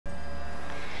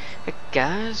Hey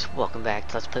guys, welcome back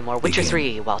to Let's Play more Witcher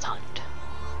 3 Wild Hunt.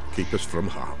 Keep us from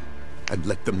harm, and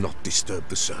let them not disturb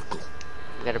the circle.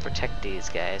 We gotta protect these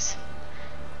guys.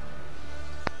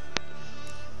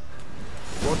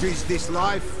 What is this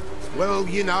life? Well,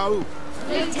 you know.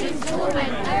 Fleeting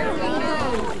torment, there we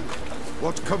go.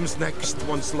 What comes next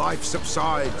once life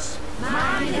subsides?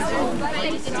 Man his own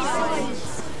fate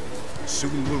decides.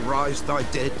 Soon will rise thy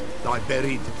dead, thy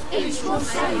buried. Each will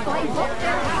say by what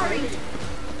they're harried.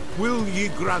 Will ye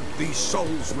grant these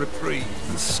souls reprieve?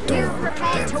 We're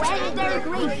prepared to end their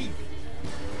grief.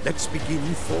 Let's begin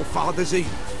Forefathers' Eve.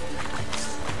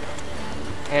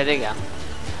 Here they go.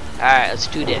 Alright, let's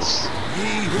do this.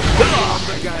 Ye who on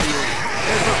the gale,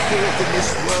 ever caught in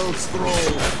this world's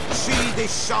thrall, see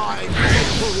this shine,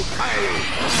 temple pale.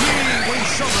 Ye we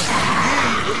summon, ye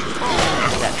we call.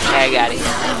 Get that tag out of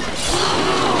here.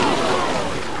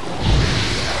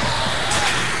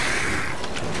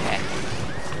 Okay.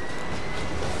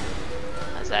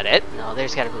 Is that it? No,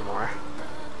 there's gotta be more.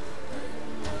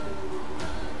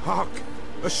 Hark!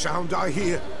 A sound I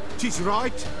hear. 'Tis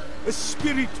right. A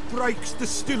spirit breaks the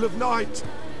still of night.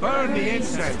 Burn the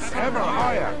incense ever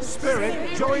higher.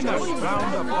 Spirit, join us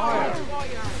round the fire.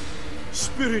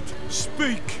 Spirit,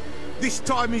 speak. This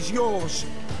time is yours.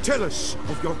 Tell us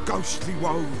of your ghostly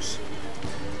woes.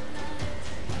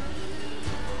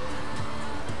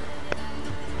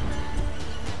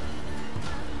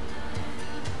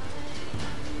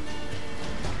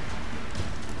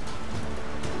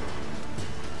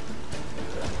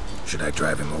 Should I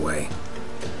drive him away?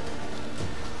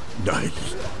 Nay.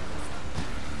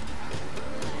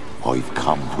 I've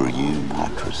come for you,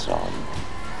 Patricide.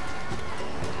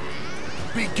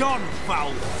 Begone,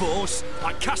 foul force!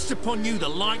 I cast upon you the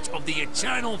light of the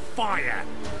eternal fire!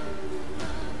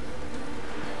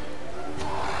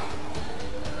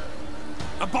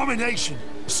 Abomination!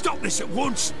 Stop this at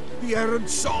once! The errant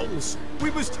souls.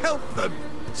 We must help them.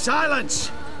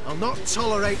 Silence! I'll not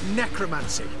tolerate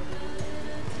necromancy.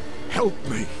 Help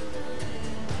me.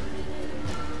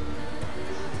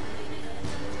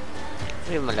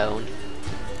 Leave him alone.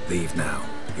 Leave now.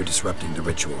 You're disrupting the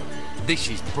ritual. This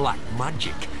is black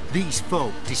magic. These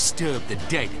folk disturb the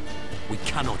dead. We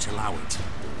cannot allow it.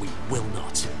 We will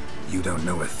not. You don't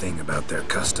know a thing about their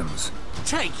customs.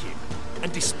 Take him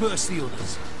and disperse the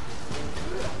others.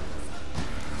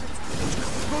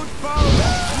 Good foe,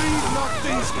 leave not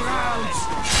these grounds.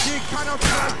 Ye cannot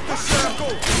break the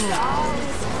circle.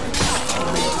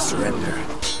 Tell me to surrender.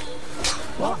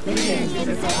 What begins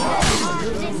is a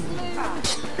harvest.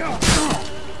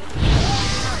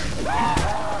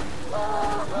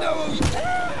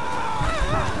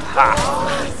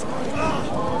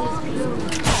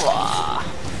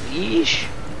 Yeesh.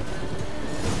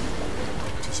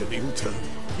 'Tis an ill turn.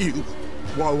 Ill.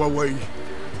 Woe away.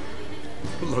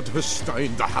 Blood has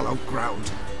stained the hallowed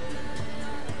ground.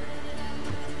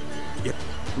 Yet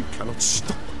we cannot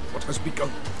stop what has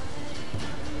begun.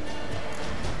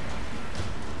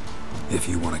 If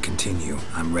you want to continue,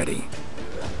 I'm ready.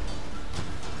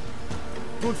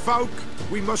 Good folk,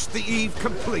 we must the eve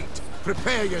complete.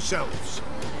 Prepare yourselves.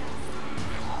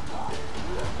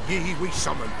 Ye we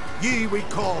summon, ye we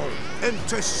call.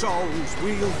 Enter souls,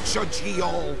 we'll judge ye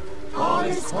all. All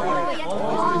is quiet,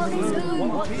 all is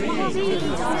gloom. All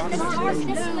beings are in the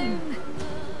darkness loom.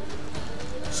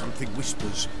 Something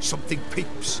whispers, something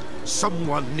peeps.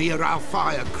 Someone near our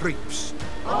fire creeps.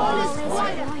 All is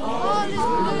quiet, all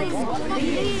is gloom. All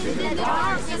beings in the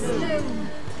darkness loom.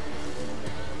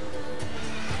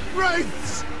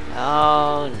 Wraiths!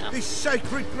 Oh no. This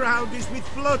sacred ground is with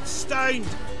blood stained.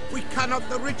 We cannot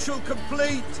the ritual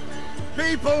complete.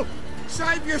 People,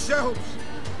 save yourselves.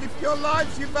 If your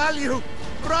lives you value,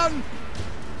 run!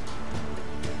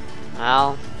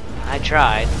 Well, I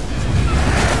tried.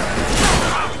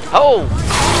 Oh!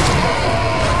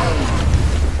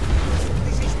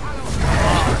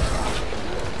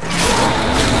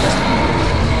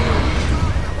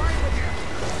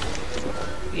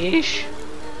 Yeesh.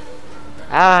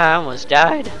 I almost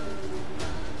died.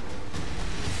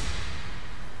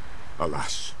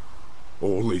 Alas,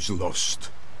 all is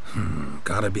lost.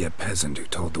 Gotta be a peasant who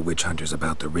told the witch hunters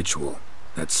about the ritual.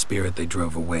 That spirit they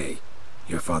drove away.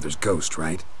 Your father's ghost,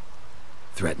 right?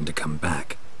 Threatened to come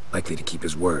back. Likely to keep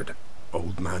his word.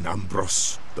 Old man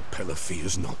Ambros, the Pella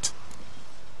fears not.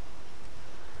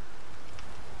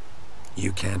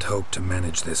 You can't hope to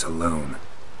manage this alone.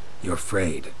 You're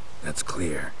afraid, that's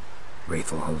clear.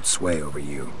 Wraith will hold sway over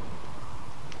you.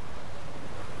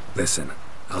 Listen,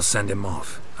 I'll send him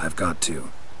off. I've got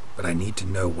to. But I need to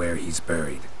know where he's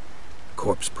buried.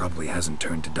 Corpse probably hasn't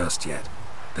turned to dust yet.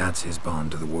 That's his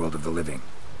bond to the world of the living.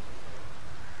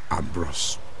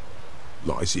 Ambros,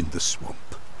 lies in the swamp.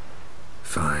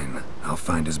 Fine. I'll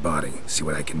find his body, see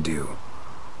what I can do.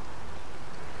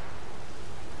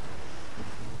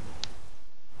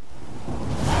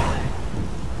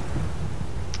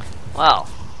 Well,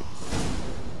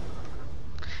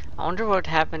 I wonder what would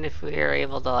happen if we were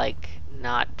able to, like,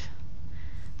 not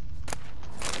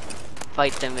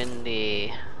fight them in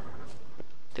the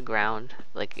ground,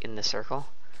 like in the circle.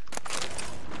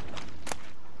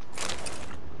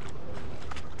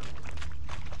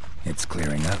 It's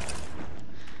clearing up.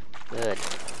 Good.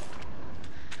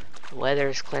 The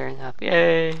weather's clearing up.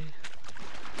 Yay! Ooh,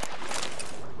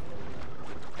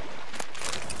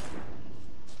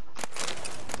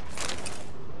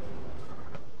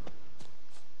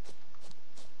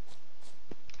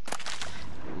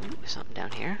 something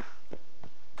down here.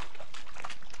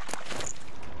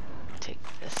 Take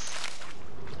this.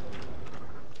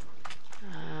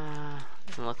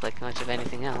 Doesn't look like much of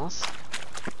anything else.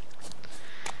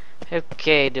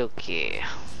 Okay, dokie.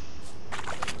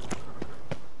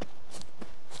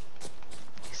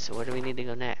 So where do we need to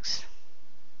go next?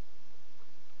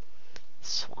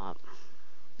 Swamp.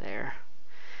 There.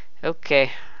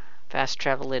 Okay. Fast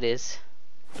travel it is.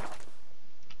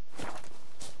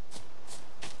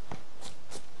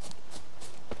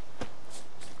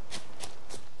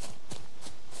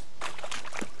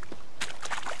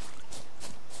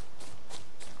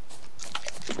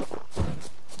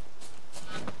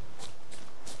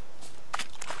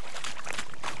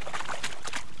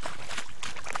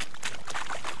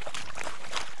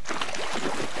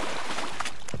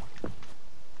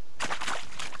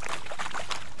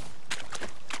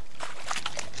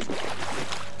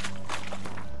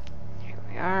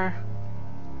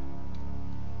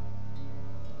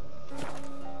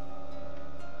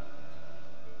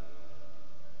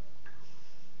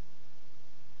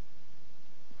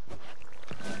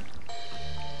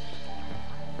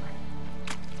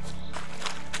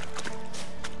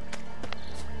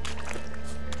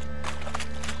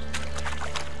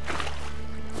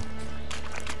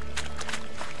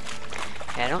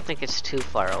 I don't think it's too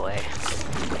far away.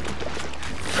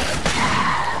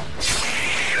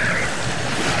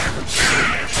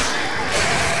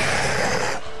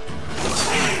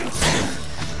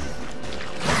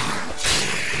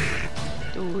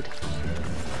 Dude.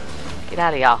 Get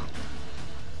out of y'all.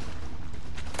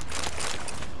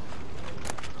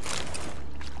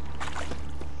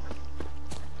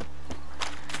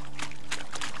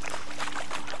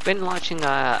 Been watching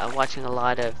a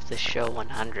lot of the show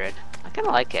 100. I kind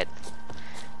of like it.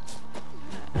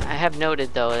 I have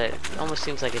noted though that it almost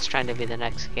seems like it's trying to be the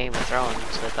next Game of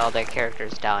Thrones with all their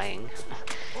characters dying.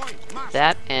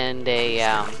 That and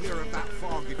a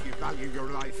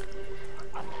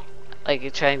like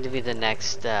it's trying to be the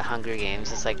next Hunger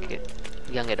Games. It's like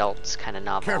a young adults kind of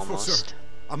novel. Careful, almost. sir.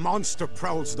 A monster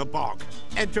prowls the bog.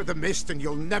 Enter the mist and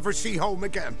you'll never see home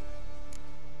again.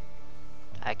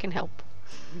 I can help.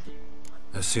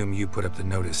 Assume you put up the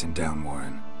notice in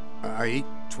Downwarren. Aye,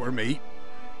 'twere me.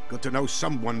 Good to know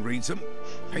someone reads them.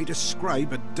 Paid a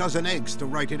scribe a dozen eggs to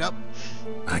write it up.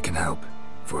 I can help.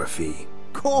 For a fee.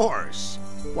 Course!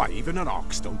 Why, even an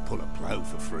ox don't pull a plough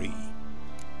for free.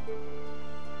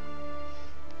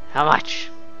 How much?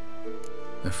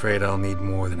 Afraid I'll need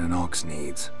more than an ox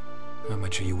needs. How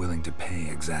much are you willing to pay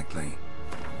exactly?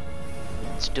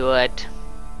 Let's do it.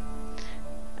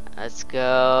 Let's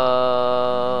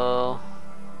go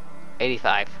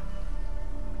 85.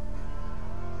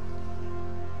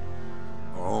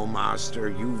 Oh, master,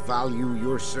 you value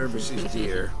your services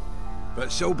dear.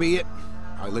 But so be it.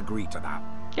 I'll agree to that.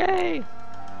 Yay!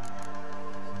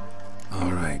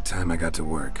 Alright, time I got to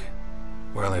work.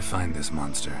 Where'll I find this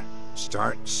monster?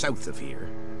 Start south of here.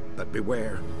 But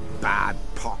beware, bad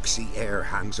poxy air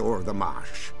hangs o'er the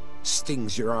marsh.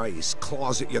 Stings your eyes,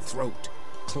 claws at your throat.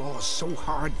 Claws so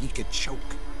hard you could choke.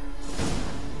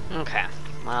 Okay,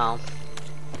 well,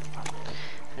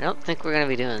 I don't think we're gonna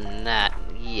be doing that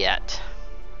yet.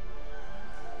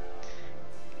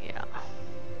 Yeah.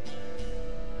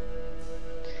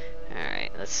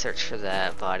 Alright, let's search for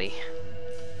that body.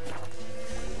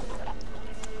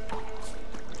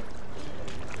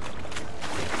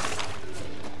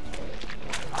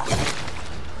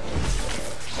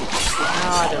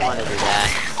 Oh, I didn't want to do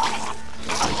that.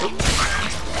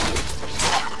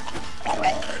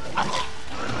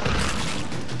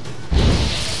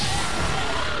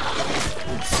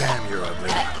 Damn, you're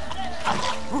ugly.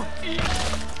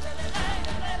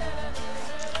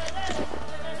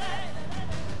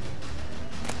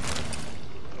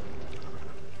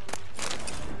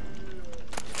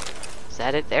 Is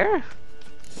that it there?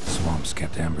 Swamps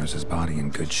kept Ambrose's body in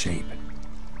good shape.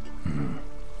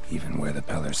 Even where the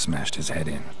Peller smashed his head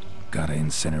in. Gotta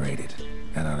incinerate it.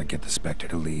 That ought to get the Spectre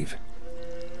to leave.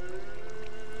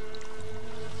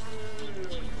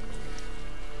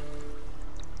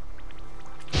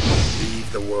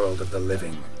 Leave the world of the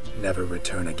living. Never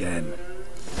return again.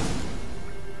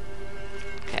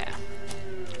 Okay.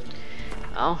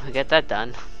 Oh, we got that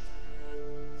done.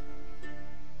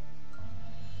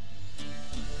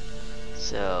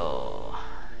 So,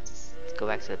 let's go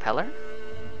back to the Peller.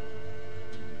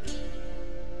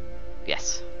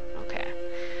 Yes. Okay.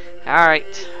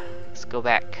 Alright. Let's go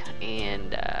back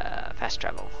and fast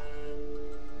travel.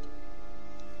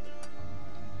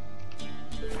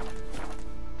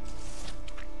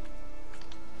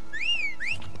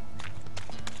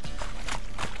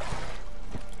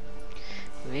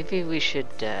 Maybe we should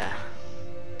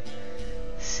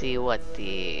see what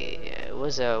the... it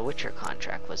was a Witcher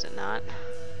contract, was it not?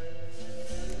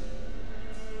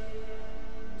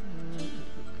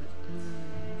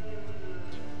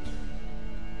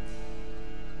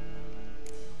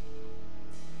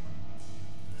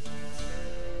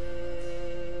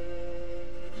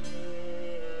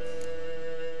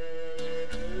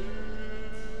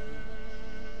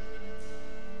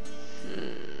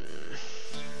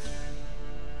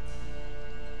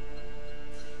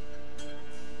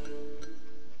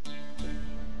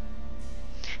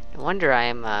 No wonder I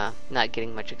am not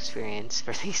getting much experience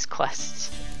for these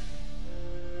quests.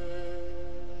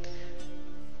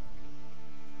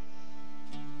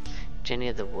 Jenny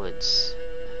of the Woods.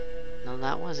 No,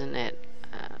 that wasn't it.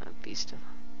 Beast of...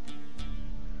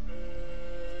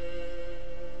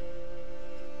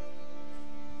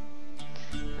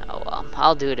 oh well,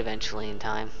 I'll do it eventually in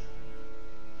time.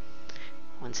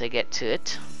 Once I get to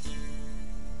it.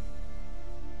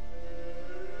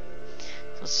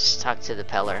 Let's just talk to the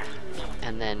Peller,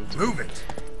 and then Move it.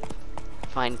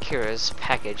 find Kira's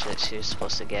package that she was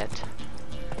supposed to get.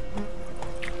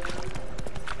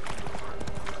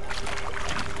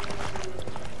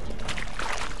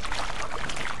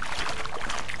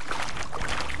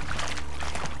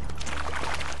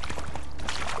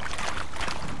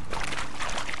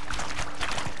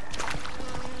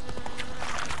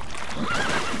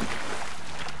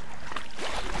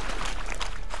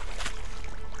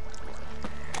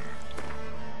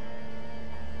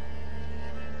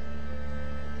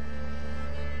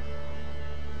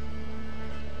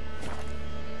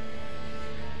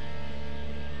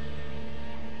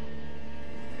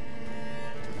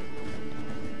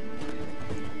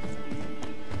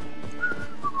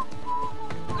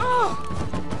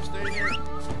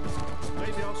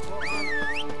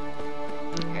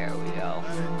 There we go.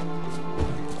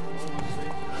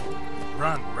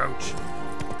 Run, Roach.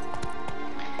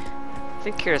 I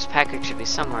think Kira's package should be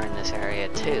somewhere in this area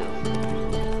too,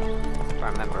 if I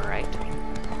remember right.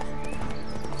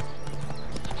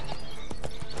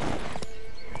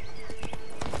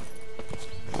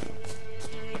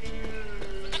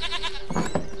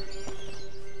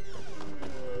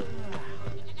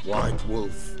 White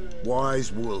Wolf,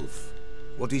 wise wolf.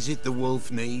 What is it the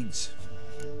wolf needs?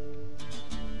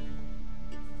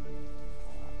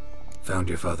 Found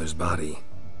your father's body.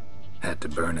 Had to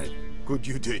burn it. Good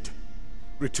you did.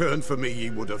 Return for me ye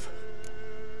would have.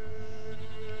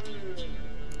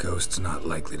 Ghost's not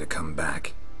likely to come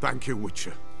back. Thank you,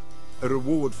 Witcher. A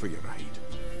reward for your aid.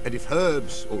 And if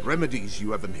herbs or remedies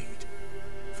you ever need,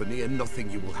 for near nothing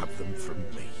you will have them from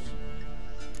me.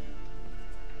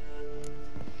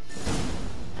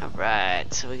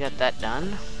 Alright, so we got that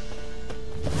done.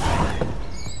 Alright.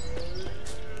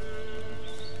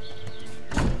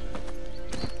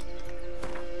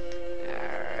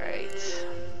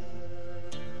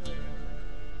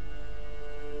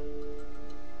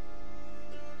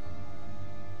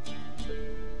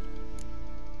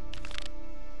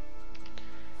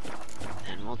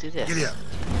 Then we'll do this. Giddy up.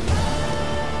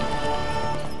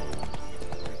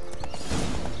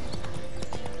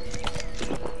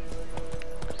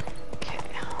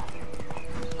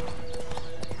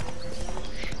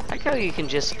 How you can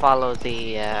just follow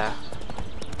the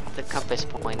compass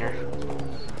pointer.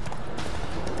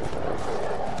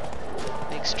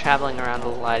 Makes traveling around a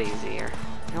lot easier.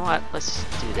 You know what? Let's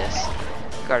do this.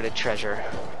 Guarded treasure.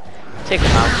 Take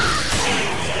him out.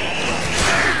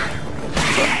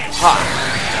 Ha!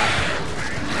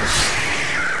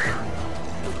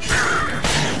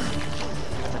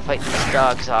 Have to fight these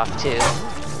dogs off too.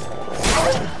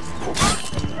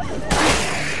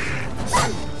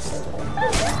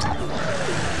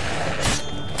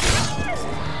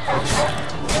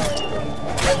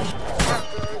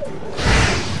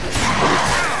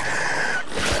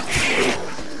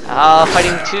 Oh,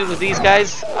 fighting two of these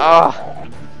guys? Oh,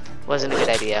 Wasn't a good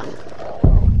idea.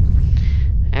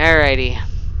 Alrighty.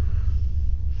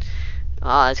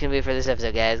 Well, that's gonna be it for this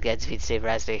episode, guys. Godspeed, stay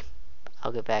frosty.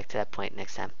 I'll get back to that point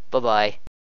next time. Bye-bye.